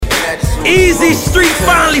Easy Street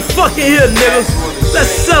finally fucking here, nigga. Let's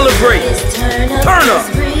celebrate. Turn up.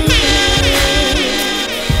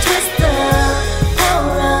 Twist up,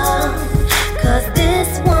 hold on, 'cause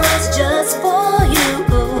this one's just for you.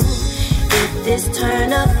 If this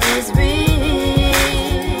turn up is real,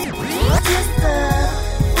 twist up,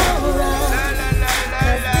 hold on,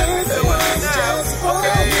 'cause this one's just for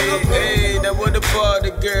you. Hey, now what about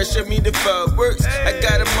the girl? Show me the fireworks. I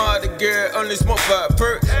got them all, the girl only smoke 5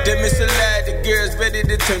 perk. Them is a lie, the girls ready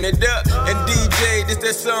to turn it up. And DJ, this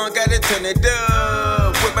that song, gotta turn it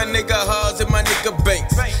up. With my nigga Halls and my nigga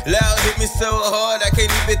Banks. Loud hit me so hard, I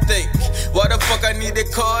can't even think. Why the fuck I need a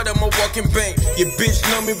card? I'm a walking bank. Your bitch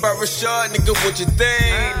know me by Rashad, nigga, what you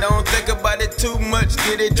think? Don't think about it too much,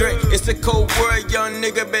 get a drink. It's a cold world, young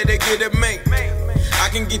nigga, better get a mink. I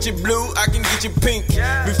can get you blue, I can get you pink.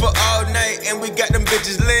 We for all night and we got them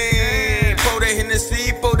bitches lean. Pour the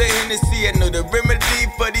Hennessy, pour the Hennessy. I know the remedy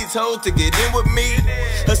for these hoes to get in with me.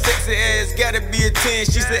 Her sexy ass gotta be a 10.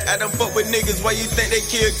 She said I don't fuck with niggas, why you think they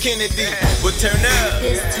killed Kennedy? Well turn up.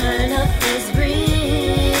 This turn up is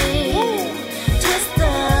real. Twist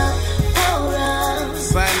up, hold on.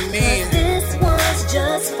 Signing in. This one's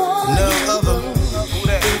just for No you. other.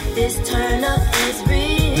 If this turn up is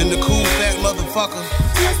real, Then the cool fat motherfucker.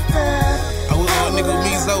 twist up, I was on nigga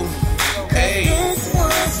Mizo. Hey. this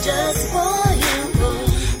one's just for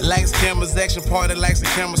you. Lights, cameras, action party, lights and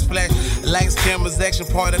cameras flash. Lights, cameras, action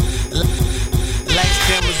party. Lights,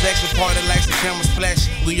 cameras, action party, lights and cameras flash.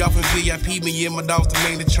 We off in VIP, me and my dogs the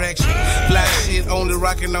main attraction. Fly shit, only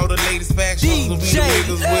rockin' all the latest fashions. We the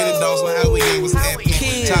niggas with the dogs on how we ain't was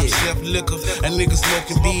happening. Top chef liquor, a nigga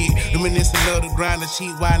smoking big. Reminiscent of the grind, the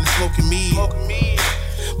cheap wine and smoking meat.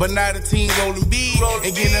 But now the team rolling big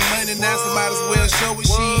and getting that money now, so might as well show it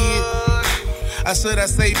shit. I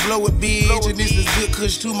say blow it, bitch, and this is good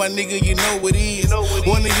kush too, my nigga, you know it is.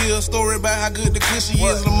 Wanna hear a story about how good the cushy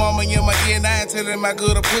is? The mama in my ear, and I ain't telling how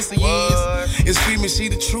good a pussy is. And screaming she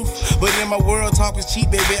the truth, but in my world talk is cheap,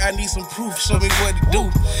 baby, I need some proof, show me what to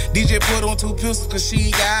do. DJ put on 2 pistols, cause she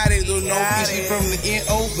got it. Don't know if she from the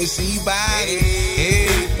N.O., but she buy it. Hey.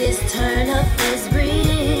 This turn up is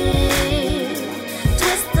real.